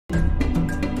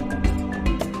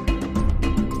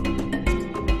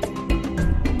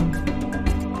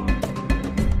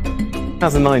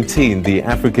2019, the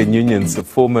African Union's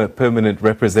former permanent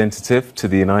representative to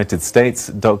the United States,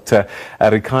 Dr.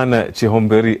 Arikana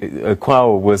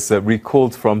Chihombori-Quao, was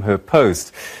recalled from her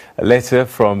post. A letter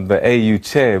from the AU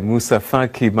chair, Musa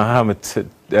Faki Mohammed,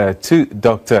 to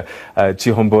Dr.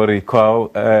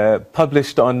 Chihombori-Quao,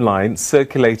 published online,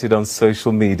 circulated on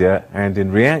social media, and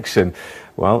in reaction,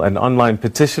 well, an online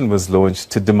petition was launched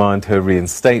to demand her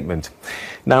reinstatement.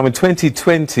 Now, in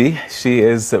 2020, she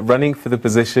is running for the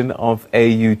position of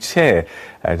AU chair,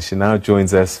 and she now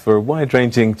joins us for a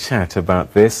wide-ranging chat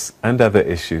about this and other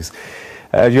issues.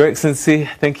 Your Excellency,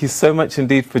 thank you so much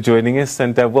indeed for joining us,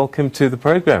 and welcome to the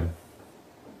program.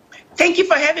 Thank you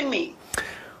for having me.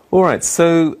 All right,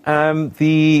 so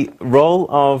the role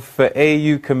of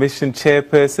AU Commission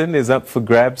Chairperson is up for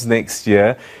grabs next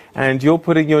year, and you're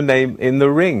putting your name in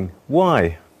the ring.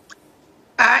 Why?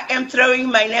 I am throwing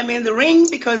my name in the ring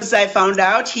because I found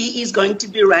out he is going to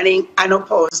be running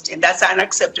unopposed, and that's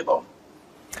unacceptable.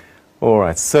 All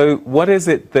right, so what is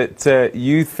it that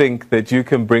you think that you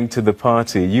can bring to the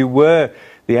party? You were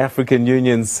the African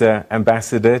Union's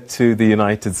ambassador to the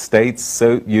United States,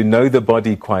 so you know the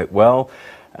body quite well.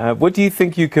 What do you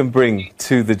think you can bring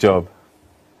to the job?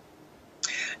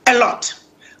 A lot.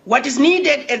 What is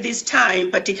needed at this time,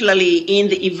 particularly in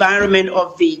the environment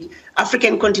of the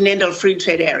African Continental Free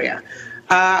Trade Area,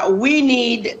 we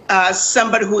need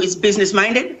somebody who is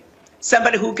business-minded,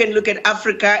 somebody who can look at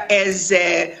Africa as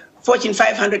a Fortune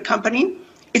 500 company.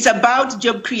 It's about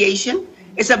job creation.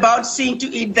 It's about seeing to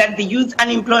it that the youth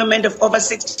unemployment of over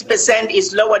 60%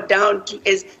 is lowered down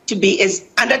to be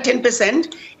under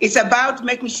 10%. It's about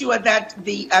making sure that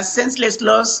the senseless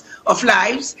loss of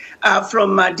lives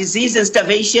from disease and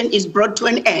starvation is brought to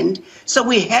an end. So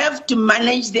we have to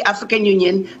manage the African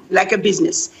Union like a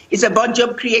business. It's about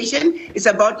job creation. It's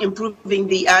about improving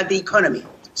the economy.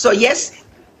 So yes,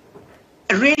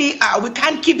 really, we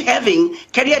can't keep having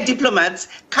career diplomats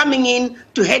coming in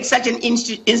to head such an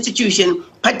institution,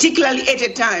 particularly at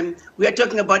a time we are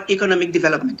talking about economic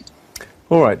development.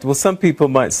 All right. Well, some people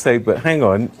might say, but hang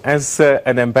on, as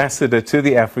an ambassador to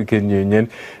the African Union,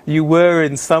 you were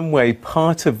in some way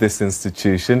part of this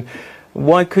institution.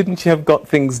 Why couldn't you have got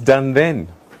things done then?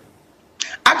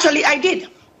 Actually, I did,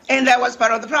 and that was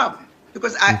part of the problem,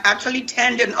 because I actually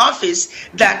turned an office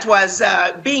that was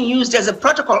being used as a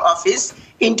protocol office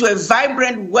into a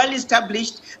vibrant,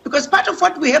 well-established, because part of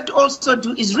what we have to also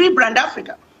do is rebrand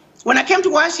Africa. When I came to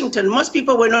Washington, most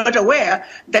people were not aware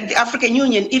that the African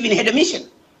Union even had a mission.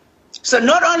 So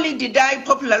not only did I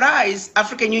popularize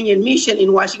African Union mission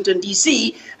in Washington,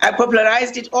 D.C., I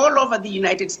popularized it all over the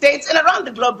United States and around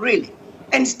the globe, really,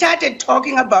 and started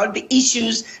talking about the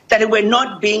issues that were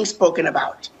not being spoken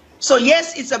about. So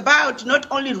yes, it's about not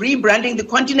only rebranding the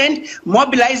continent,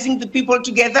 mobilizing the people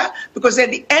together, because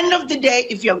at the end of the day,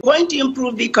 if you're going to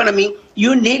improve the economy,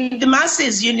 you need the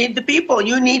masses, you need the people,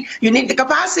 you need the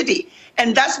capacity.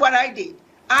 And that's what I did.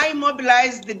 I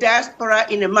mobilized the diaspora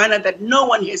in a manner that no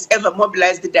one has ever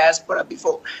mobilized the diaspora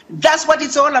before. That's what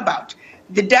it's all about.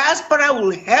 The diaspora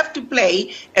will have to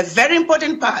play a very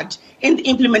important part in the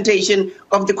implementation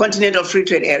of the Continental Free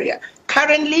Trade Area.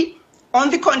 Currently, on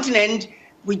the continent,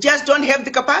 we just don't have the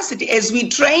capacity. As we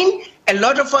train, a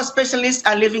lot of our specialists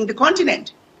are leaving the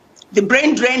continent. The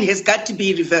brain drain has got to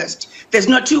be reversed. There's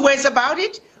no two ways about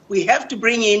it. We have to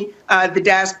bring in the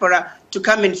diaspora to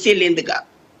come and fill in the gap.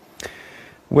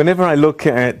 Whenever I look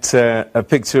at a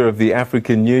picture of the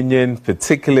African Union,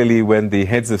 particularly when the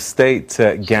heads of state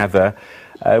gather,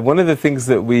 one of the things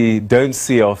that we don't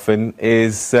see often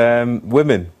is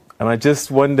women. And I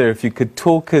just wonder if you could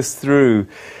talk us through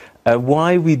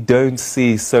why we don't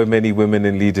see so many women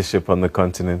in leadership on the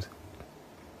continent.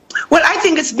 Well, I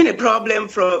think it's been a problem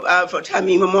for time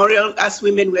immemorial. Us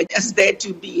women were just there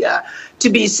to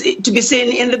be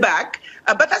seen in the back.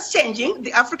 But that's changing.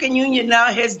 The African Union now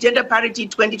has gender parity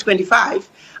 2025,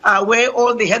 where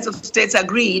all the heads of states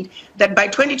agreed that by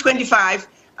 2025,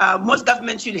 most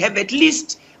governments should have at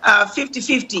least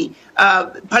 50-50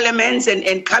 parliaments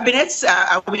and cabinets.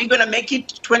 Are we going to make it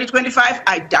 2025?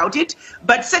 I doubt it.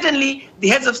 But certainly the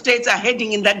heads of states are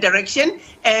heading in that direction.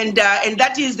 And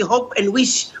that is the hope and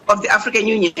wish of the African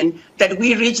Union, that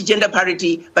we reach gender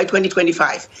parity by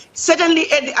 2025.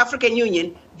 Certainly at the African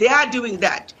Union, they are doing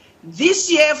that.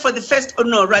 This year, for the first, or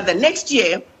no, rather next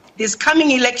year, this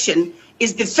coming election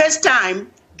is the first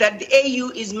time that the AU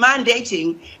is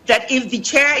mandating that if the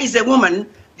chair is a woman,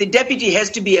 the deputy has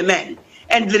to be a man.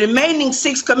 And the remaining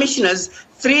 6 commissioners,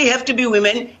 3 have to be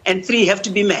women and 3 have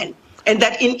to be men. And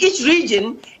that in each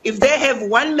region, if they have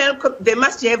one male, they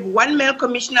must have 1 male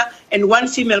commissioner and 1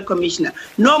 female commissioner.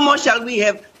 No more shall we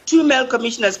have 2 male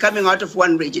commissioners coming out of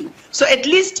one region. So at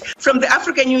least from the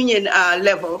African Union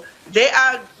level, they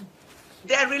are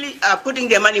really putting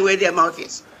their money where their mouth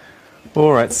is.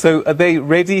 All right. So are they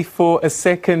ready for a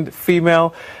second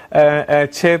female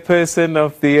chairperson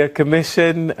of the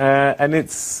commission? And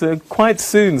it's quite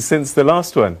soon since the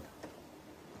last one.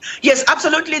 Yes,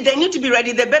 absolutely. They need to be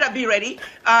ready. They better be ready.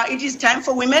 It is time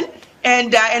for women.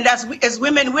 And as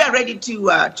women, we are ready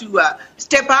to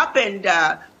step up and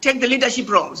take the leadership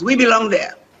roles. We belong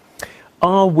there.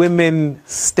 Are women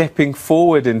stepping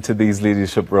forward into these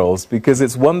leadership roles? Because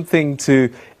it's one thing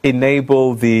to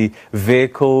enable the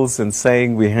vehicles and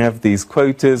saying we have these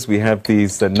quotas, we have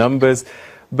these numbers,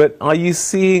 but are you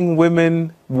seeing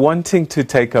women wanting to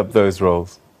take up those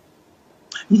roles?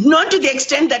 Not to the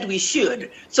extent that we should.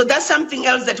 So that's something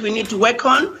else that we need to work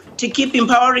on, to keep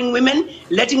empowering women,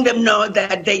 letting them know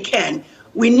that they can.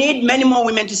 We need many more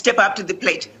women to step up to the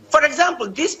plate. For example,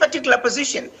 this particular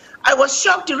position, I was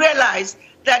shocked to realize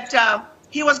that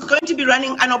he was going to be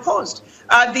running unopposed.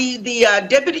 The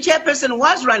deputy chairperson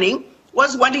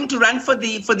was wanting to run for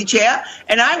the chair,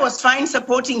 and I was fine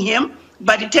supporting him,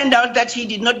 but it turned out that he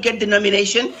did not get the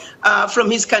nomination from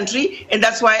his country, and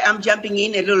that's why I'm jumping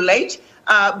in a little late.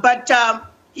 But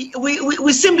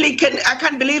we simply I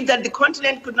can't believe that the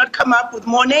continent could not come up with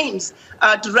more names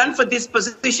to run for this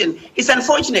position. It's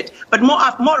unfortunate, but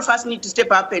more of us need to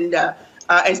step up and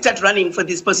start running for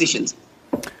these positions.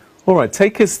 All right,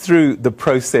 take us through the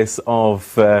process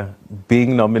of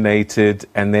being nominated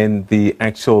and then the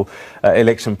actual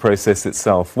election process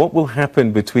itself. What will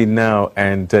happen between now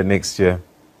and next year?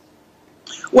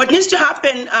 What needs to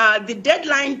happen, the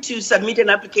deadline to submit an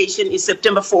application is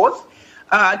September 4th.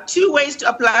 2 ways to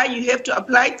apply. You have to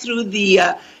apply through the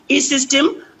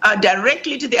e-system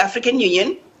directly to the African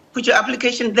Union. Put your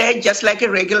application there just like a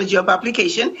regular job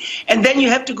application. And then you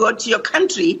have to go to your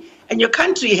country, and your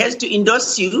country has to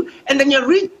endorse you, and then your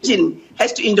region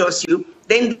has to endorse you.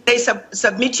 Then they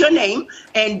submit your name,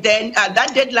 and then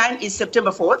that deadline is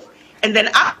September 4th. And then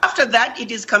after that,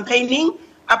 it is campaigning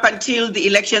up until the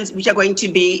elections, which are going to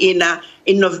be in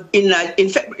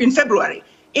February.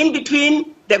 In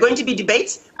between, there are going to be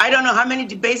debates. I don't know how many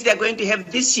debates they're going to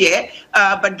have this year,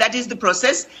 but that is the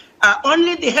process.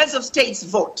 Only the heads of states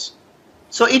vote.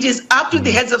 So it is up to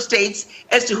the heads of states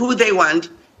as to who they want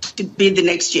to be the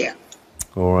next year.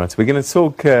 All right. We're going to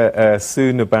talk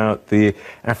soon about the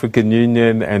African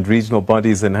Union and regional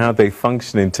bodies and how they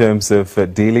function in terms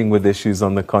of dealing with issues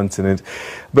on the continent.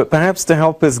 But perhaps to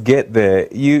help us get there,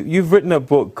 you've written a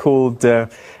book called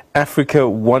Africa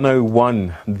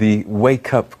 101, The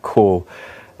Wake-Up Call.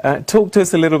 Talk to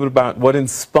us a little bit about what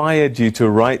inspired you to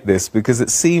write this, because it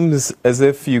seems as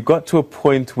if you got to a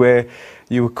point where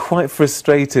you were quite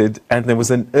frustrated and there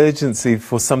was an urgency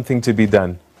for something to be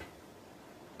done.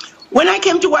 When I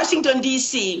came to Washington,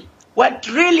 D.C., what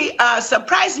really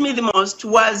surprised me the most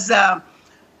was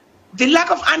the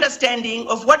lack of understanding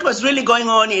of what was really going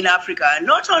on in Africa,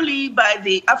 not only by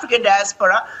the African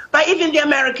diaspora, but even the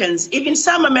Americans, even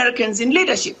some Americans in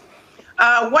leadership.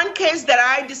 One case that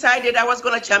I decided I was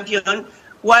going to champion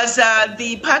was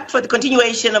the Pact for the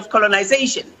Continuation of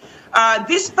Colonization.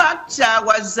 This pact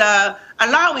was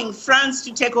allowing France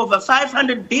to take over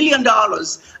 $500 billion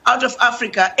out of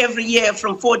Africa every year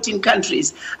from 14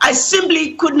 countries. I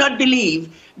simply could not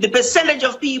believe the percentage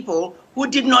of people who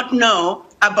did not know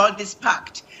about this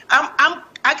pact.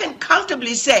 I can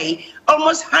comfortably say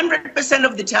almost 100%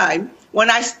 of the time when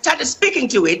I started speaking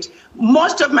to it,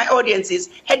 most of my audiences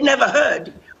had never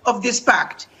heard of this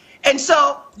pact. And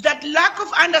so that lack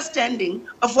of understanding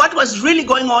of what was really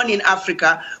going on in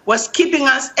Africa was keeping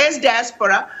us as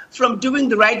diaspora from doing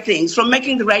the right things, from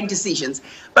making the right decisions.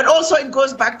 But also it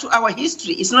goes back to our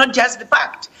history. It's not just the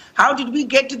pact. How did we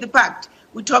get to the pact?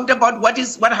 We talked about what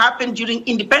happened during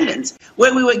independence,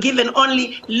 where we were given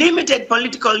only limited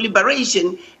political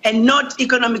liberation and not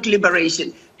economic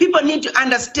liberation. People need to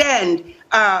understand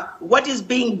what is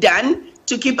being done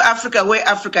to keep Africa where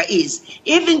Africa is.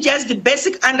 Even just the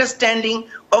basic understanding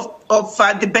of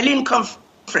the Berlin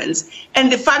Conference and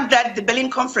the fact that the Berlin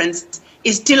Conference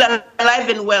is still alive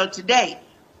and well today.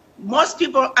 Most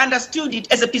people understood it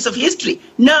as a piece of history.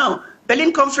 No,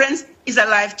 Berlin Conference is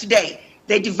alive today.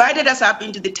 They divided us up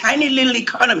into the tiny little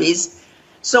economies,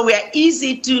 so we are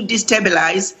easy to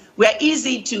destabilize. We are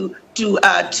easy to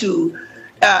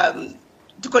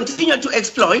continue to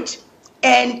exploit,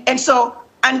 and so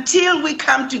until we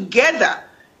come together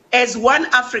as one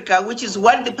Africa, which is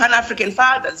what the Pan-African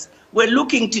fathers were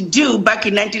looking to do back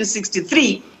in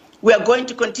 1963, we are going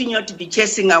to continue to be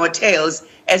chasing our tails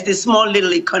as the small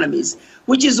little economies,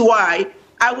 which is why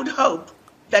I would hope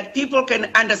that people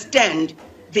can understand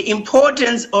the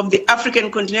importance of the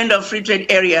African Continental Free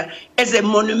Trade Area as a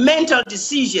monumental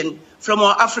decision from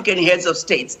our African heads of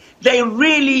states. They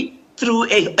really threw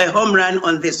a home run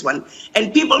on this one.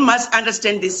 And people must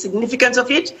understand the significance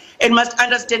of it and must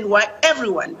understand why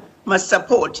everyone must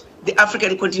support the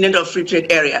African Continental Free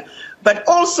Trade Area. But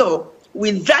also,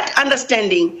 with that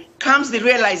understanding comes the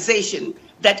realization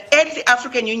that at the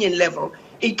African Union level,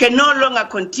 it can no longer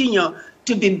continue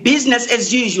to be business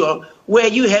as usual, where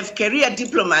you have career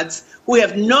diplomats who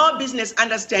have no business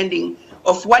understanding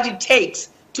of what it takes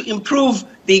to improve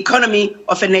the economy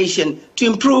of a nation, to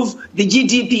improve the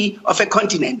GDP of a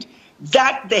continent.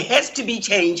 That there has to be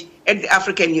change at the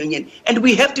African Union, and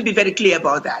we have to be very clear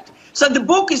about that. So the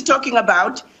book is talking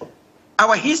about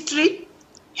our history,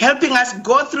 helping us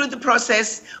go through the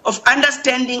process of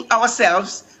understanding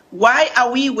ourselves. Why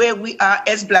are we where we are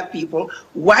as Black people?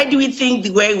 Why do we think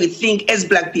the way we think as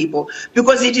Black people?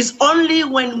 Because it is only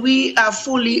when we are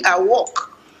fully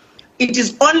awoke, it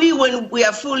is only when we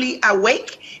are fully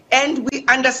awake and we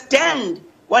understand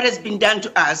what has been done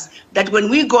to us, that when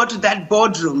we go to that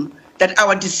boardroom, that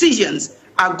our decisions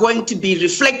are going to be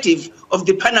reflective of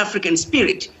the Pan-African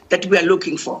spirit that we are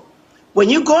looking for. When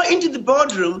you go into the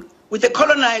boardroom with a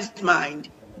colonized mind,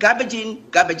 garbage in,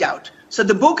 garbage out. So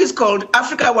the book is called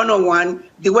Africa 101,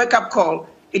 The Wake Up Call.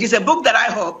 It is a book that I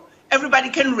hope everybody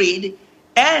can read,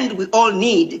 and we all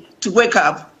need to wake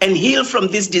up and heal from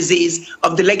this disease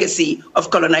of the legacy of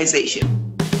colonization.